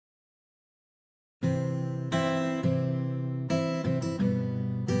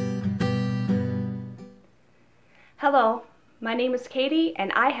Hello, my name is Katie,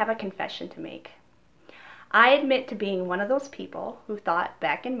 and I have a confession to make. I admit to being one of those people who thought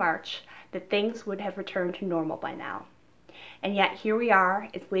back in March that things would have returned to normal by now. And yet here we are,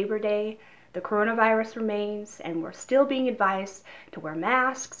 it's Labor Day, the coronavirus remains, and we're still being advised to wear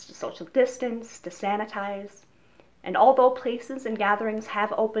masks, to social distance, to sanitize. And although places and gatherings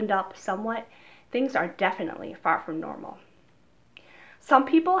have opened up somewhat, things are definitely far from normal. Some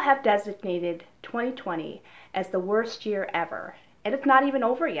people have designated 2020 as the worst year ever, and it's not even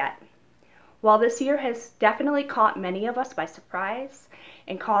over yet. While this year has definitely caught many of us by surprise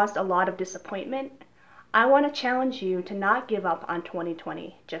and caused a lot of disappointment, I want to challenge you to not give up on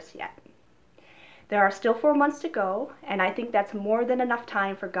 2020 just yet. There are still 4 months to go, and I think that's more than enough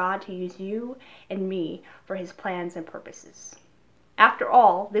time for God to use you and me for His plans and purposes. After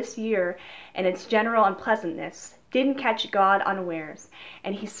all, this year and its general unpleasantness didn't catch God unawares,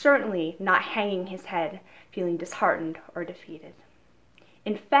 and He's certainly not hanging His head, feeling disheartened or defeated.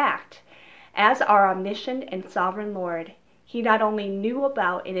 In fact, as our omniscient and sovereign Lord, He not only knew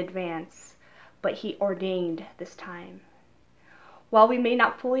about in advance, but He ordained this time. While we may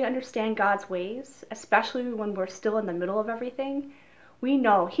not fully understand God's ways, especially when we're still in the middle of everything, we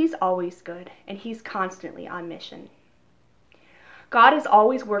know He's always good and He's constantly on mission. God is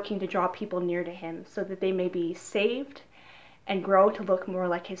always working to draw people near to Him so that they may be saved and grow to look more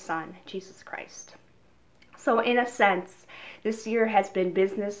like His Son, Jesus Christ. So in a sense, this year has been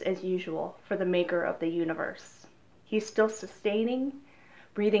business as usual for the Maker of the universe. He's still sustaining,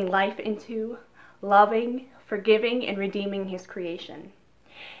 breathing life into, loving, forgiving, and redeeming His creation.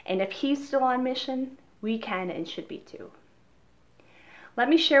 And if He's still on mission, we can and should be too. Let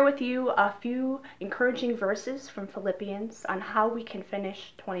me share with you a few encouraging verses from Philippians on how we can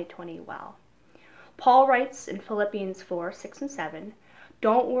finish 2020 well. Paul writes in Philippians 4, 6, and 7,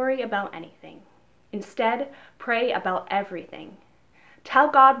 "Don't worry about anything. Instead, pray about everything. Tell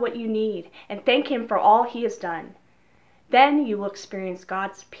God what you need and thank Him for all He has done. Then you will experience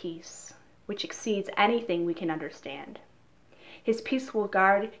God's peace, which exceeds anything we can understand. His peace will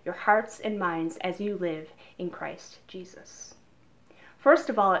guard your hearts and minds as you live in Christ Jesus."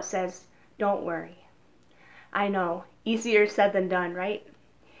 First of all, it says, don't worry. I know, easier said than done, right?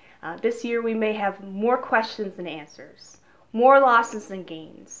 This year we may have more questions than answers, more losses than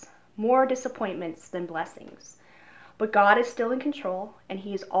gains, more disappointments than blessings. But God is still in control, and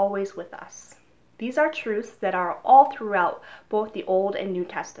He is always with us. These are truths that are all throughout both the Old and New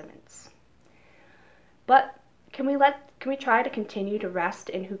Testaments. But can we try to continue to rest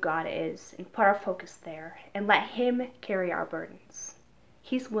in who God is and put our focus there and let Him carry our burdens?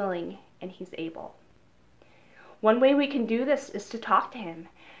 He's willing and He's able. One way we can do this is to talk to Him.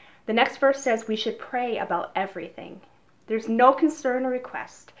 The next verse says we should pray about everything. There's no concern or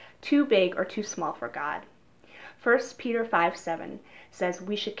request too big or too small for God. 1 Peter 5:7 says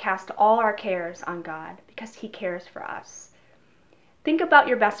we should cast all our cares on God because He cares for us. Think about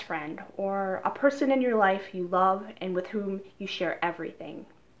your best friend or a person in your life you love and with whom you share everything.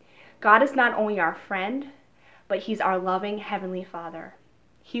 God is not only our friend, but He's our loving Heavenly Father.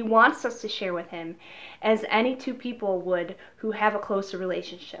 He wants us to share with Him as any two people would who have a closer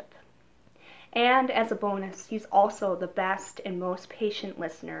relationship. And as a bonus, He's also the best and most patient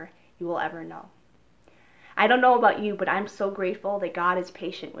listener you will ever know. I don't know about you, but I'm so grateful that God is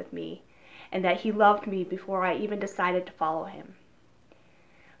patient with me and that He loved me before I even decided to follow Him.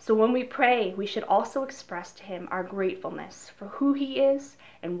 So when we pray, we should also express to Him our gratefulness for who He is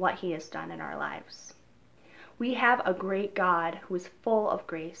and what He has done in our lives. We have a great God who is full of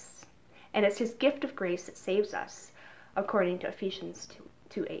grace, and it's His gift of grace that saves us, according to Ephesians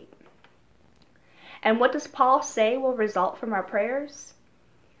 2:8. And what does Paul say will result from our prayers?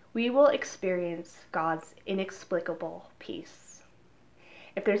 We will experience God's inexplicable peace.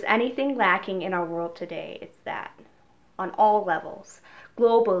 If there's anything lacking in our world today, it's that. On all levels,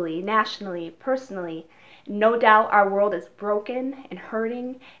 globally, nationally, personally, no doubt our world is broken and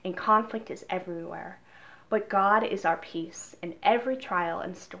hurting, and conflict is everywhere. But God is our peace in every trial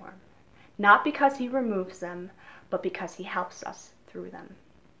and storm, not because He removes them, but because He helps us through them.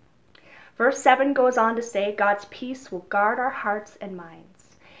 Verse 7 goes on to say, God's peace will guard our hearts and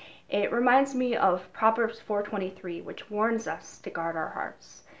minds. It reminds me of Proverbs 4:23, which warns us to guard our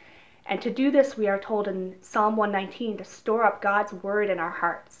hearts. And to do this, we are told in Psalm 119 to store up God's word in our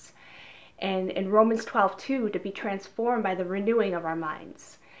hearts. And in Romans 12:2 to be transformed by the renewing of our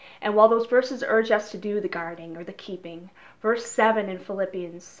minds. And while those verses urge us to do the guarding or the keeping, verse 7 in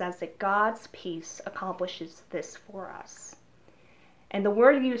Philippians says that God's peace accomplishes this for us. And the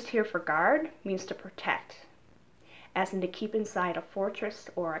word used here for guard means to protect, as in to keep inside a fortress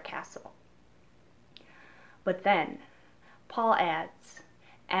or a castle. But then, Paul adds,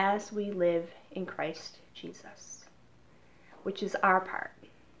 as we live in Christ Jesus, which is our part.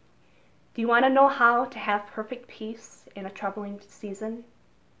 Do you want to know how to have perfect peace in a troubling season?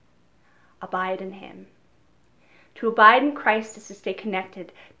 Abide in Him. To abide in Christ is to stay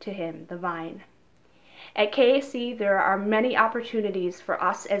connected to Him, the vine. At KAC, there are many opportunities for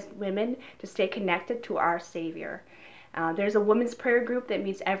us as women to stay connected to our Savior. There's a women's prayer group that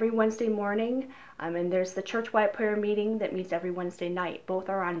meets every Wednesday morning, and there's the church-wide prayer meeting that meets every Wednesday night. Both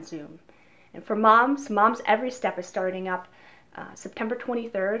are on Zoom. And for Moms Every Step is starting up September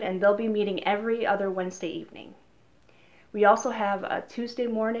 23rd, and they'll be meeting every other Wednesday evening. We also have a Tuesday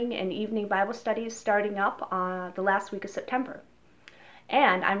morning and evening Bible studies starting up the last week of September.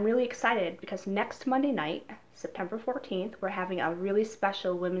 And I'm really excited because next Monday night, September 14th, we're having a really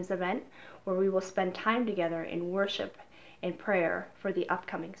special women's event where we will spend time together in worship and prayer for the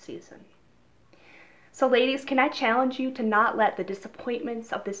upcoming season. So ladies, can I challenge you to not let the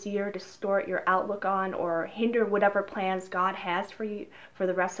disappointments of this year distort your outlook on or hinder whatever plans God has for you for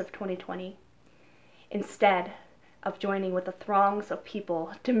the rest of 2020? Instead of joining with the throngs of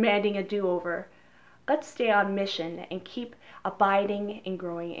people demanding a do-over, let's stay on mission and keep abiding and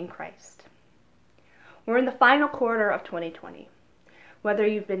growing in Christ. We're in the final quarter of 2020. Whether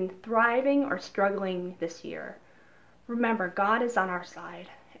you've been thriving or struggling this year, remember God is on our side,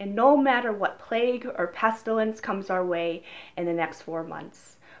 and no matter what plague or pestilence comes our way in the next 4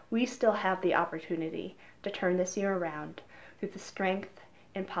 months, we still have the opportunity to turn this year around through the strength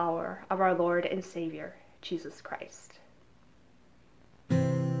and power of our Lord and Savior, Jesus Christ.